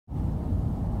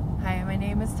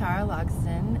name is Tara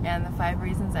Logsdon, and the 5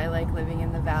 reasons I like living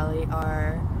in the valley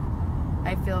are: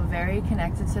 I feel very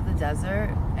connected to the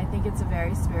desert. I think it's a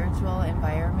very spiritual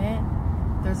environment.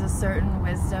 There's a certain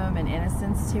wisdom and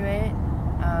innocence to it.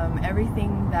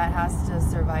 Everything that has to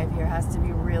survive here has to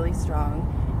be really strong,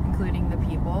 including the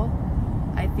people.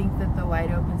 I think that the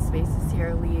wide open spaces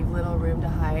here leave little room to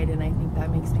hide, and I think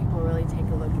that makes people really take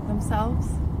a look at themselves.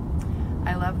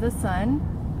 I love the sun.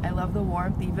 I love the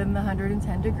warmth, even the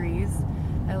 110 degrees.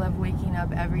 I love waking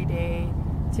up every day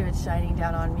to it shining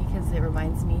down on me because it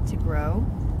reminds me to grow.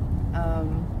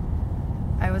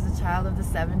 I was a child of the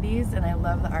 70s and I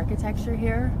love the architecture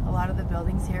here. A lot of the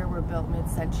buildings here were built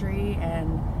mid-century,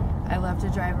 and I love to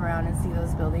drive around and see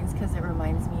those buildings because it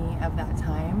reminds me of that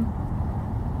time.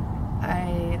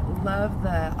 I love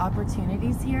the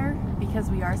opportunities here because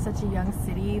we are such a young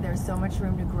city. There's so much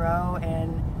room to grow,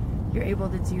 and you're able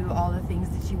to do all the things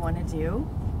that you want to do.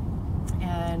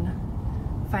 And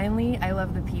finally, I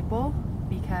love the people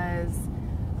because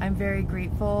I'm very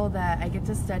grateful that I get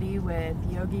to study with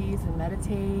yogis and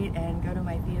meditate and go to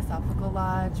my Theosophical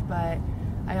Lodge, but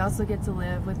I also get to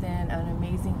live within an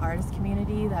amazing artist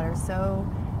community that are so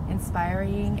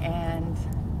inspiring and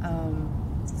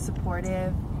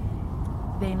supportive.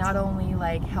 They not only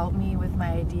help me with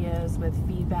my ideas, with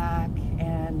feedback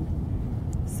and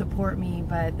support me,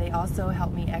 but they also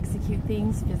help me execute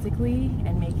things physically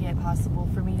and make it possible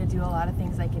for me to do a lot of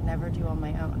things I could never do on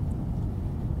my own.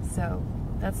 So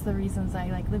that's the reasons I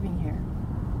like living here.